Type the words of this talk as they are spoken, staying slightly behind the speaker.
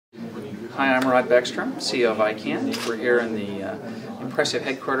Hi, I'm Rod Beckstrom, CEO of ICANN. We're here in the impressive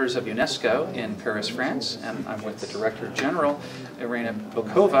headquarters of UNESCO in Paris, France, and I'm with the Director General, Irina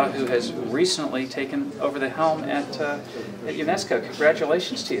Bokova, who has recently taken over the helm at UNESCO.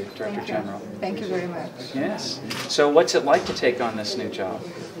 Congratulations to you, Director General. Thank you very much. Yes. So what's it like to take on this new job?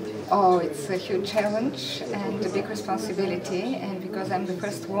 Oh, it's a huge challenge and a big responsibility, and because I'm the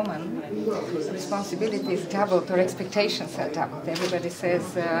first woman, the responsibility is doubled, or expectations are doubled. Everybody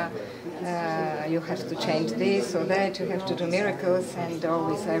says you have to change this or that, you have to do miracles, and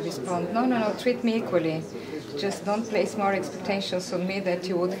always I respond, no, treat me equally. Just don't place more expectations on me that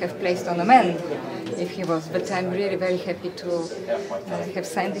you would have placed on a man if he was. But I'm really very happy to have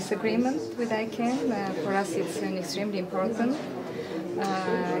signed this agreement with ICANN. For us it's an extremely important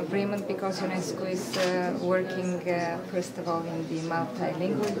agreement because UNESCO is working first of all in the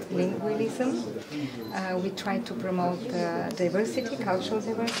multilingualism. We try to promote diversity, cultural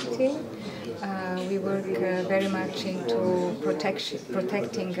diversity. We work very much into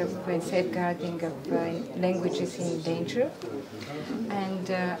protecting and safeguarding of languages in danger.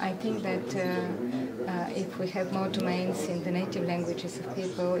 And I think that if we have more domains in the native languages of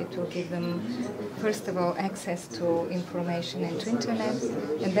people, it will give them, first of all, access to information and to internet,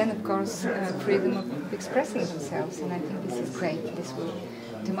 and then, of course, freedom of expressing themselves. And I think this is great. This will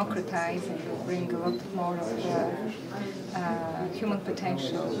democratize and will bring a lot more of human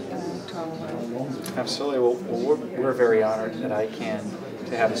potential to our world. Absolutely. Well, we're very honored at ICANN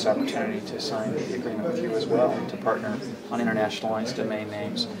to have this opportunity to sign the agreement with you as well, and to partner on internationalized domain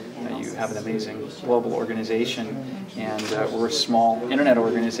names. You have an amazing global organization, and we're a small internet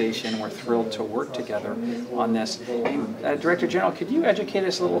organization. We're thrilled to work together on this. Director General, could you educate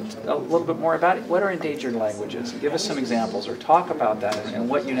us a little bit more about it? What are endangered languages? Give us some examples, or talk about that, and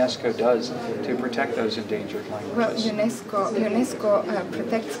what UNESCO does to protect those endangered languages. Well, UNESCO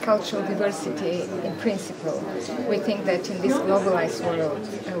protects cultural diversity in principle. We think that in this globalized world,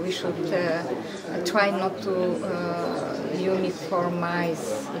 we should try not to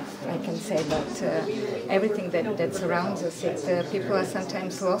uniformize, if I can say that, everything that surrounds us. People are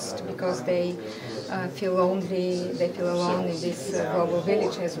sometimes lost because they feel lonely, they feel alone in this global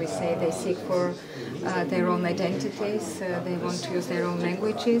village, as we say. They seek for their own identities, they want to use their own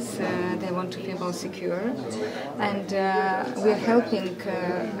languages, they want to feel more secure. And we're helping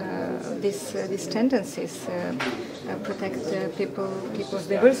these tendencies protect people's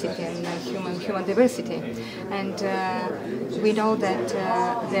diversity and human diversity. And we know that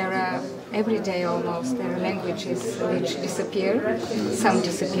there are, every day almost, there are languages which disappear. Some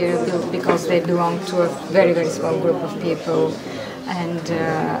disappear because they belong to a very, very small group of people. And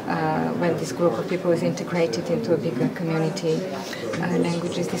when this group of people is integrated into a bigger community,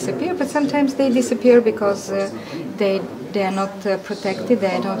 languages disappear. But sometimes they disappear because they are not protected.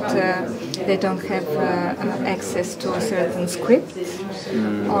 They don't have access to a certain script,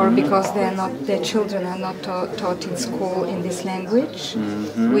 or because their children are not taught in school in this language.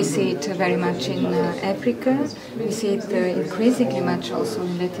 We see it very much in Africa. We see it increasingly much also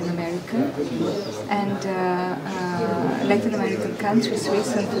in Latin America. And Latin American countries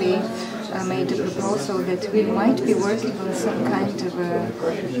recently made a proposal that we might be working on some kind of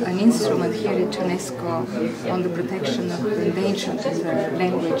an instrument here at UNESCO on the protection of endangered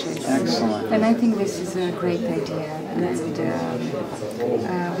languages. Excellent. And I think this is a great idea. And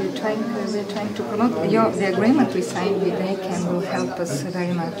we're trying to promote the agreement we signed with ICANN will help us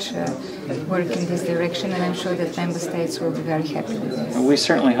very much work in this direction, and I'm sure that member states will be very happy with this. We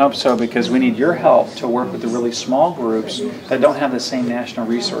certainly hope so, because we need your help to work with the really small groups that don't have the same national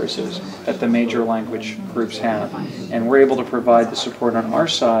resources that the major language groups have. And we're able to provide the support on our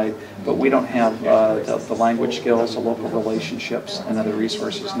side, but we don't have the language skills, the local relationships, and other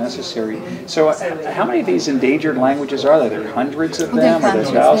resources necessary. So how many of these endangered languages are there? There are hundreds of them? There are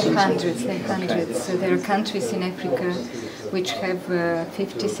thousands? There are hundreds. Okay. There are countries in Africa which have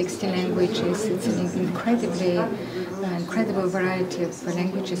 50, 60 languages. It's an incredible variety of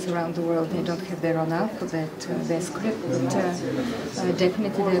languages around the world. They don't have their own alphabet, their script, but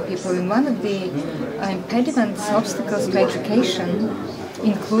definitely there are people. And one of the impediments, obstacles to education,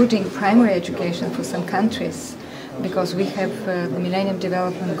 including primary education for some countries, because we have the Millennium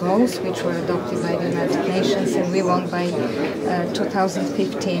Development Goals, which were adopted by the United Nations, and we want by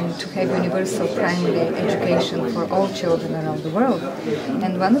 2015 to have universal primary education for all children around the world.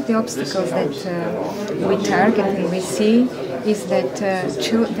 And one of the obstacles that we target and we see is that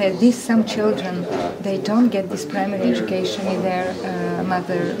some children, they don't get this primary education in their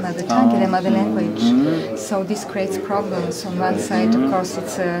mother tongue, in their mother language. So this creates problems. On one side, of course,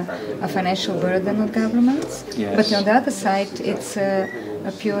 it's a financial burden on governments, but on the other side, it's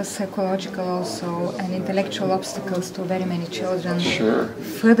a pure psychological also and intellectual obstacles to very many children. Sure.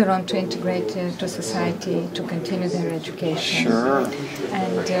 Further on to integrate to society, to continue their education. Sure.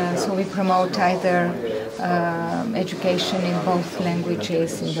 And so we promote either education in both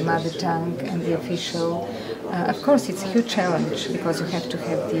languages, in the mother tongue and the official. Of course, it's a huge challenge because you have to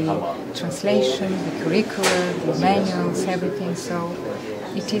have the translation, the curricula, the manuals, everything. So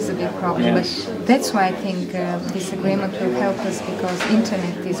it is a big problem. Yes. But that's why I think this agreement will help us, because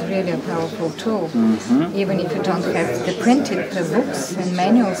internet is really a powerful tool. Even if you don't have the printed books and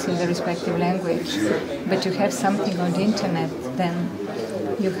manuals in the respective language, but you have something on the internet, then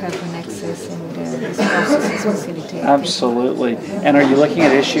you have an access and this process is facilitated. Absolutely. And are you looking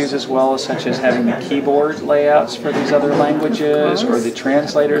at issues as well, such as having the keyboard layouts for these other languages or the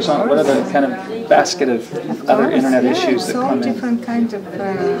translators on? What are the kind of basket of other internet issues that come in? Different kinds of,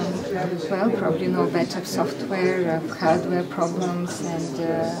 well, probably know better software, hardware problems,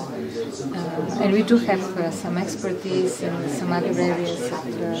 and we do have some expertise in some other areas of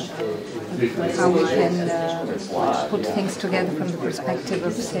how we can put things together from the perspective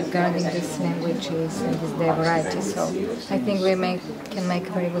of safeguarding these languages and their variety. So I think we can make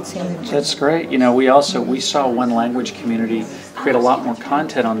a very good synergy. That's great. You know, we saw one language community create a lot more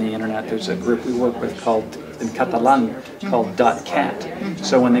content on the internet. There's a group we work with called, in Catalan, called .cat.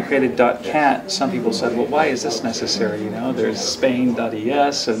 So when they created .cat, some people said, well, why is this necessary? You know, there's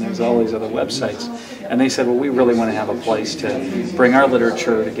Spain.es and there's all these other websites. And they said, well, we really want to have a place to bring our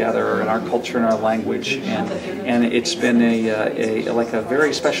literature together and our culture and our language. And it's been like a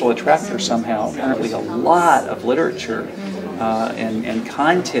very special attractor somehow. Apparently a lot of literature and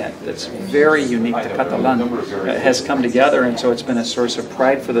content that's very unique to Catalan has come together, and so it's been a source of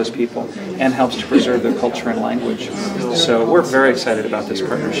pride for those people and helps to preserve their culture and language. So we're very excited about this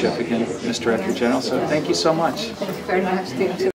partnership again, Mr. Director General, so thank you so much. Thank you very much.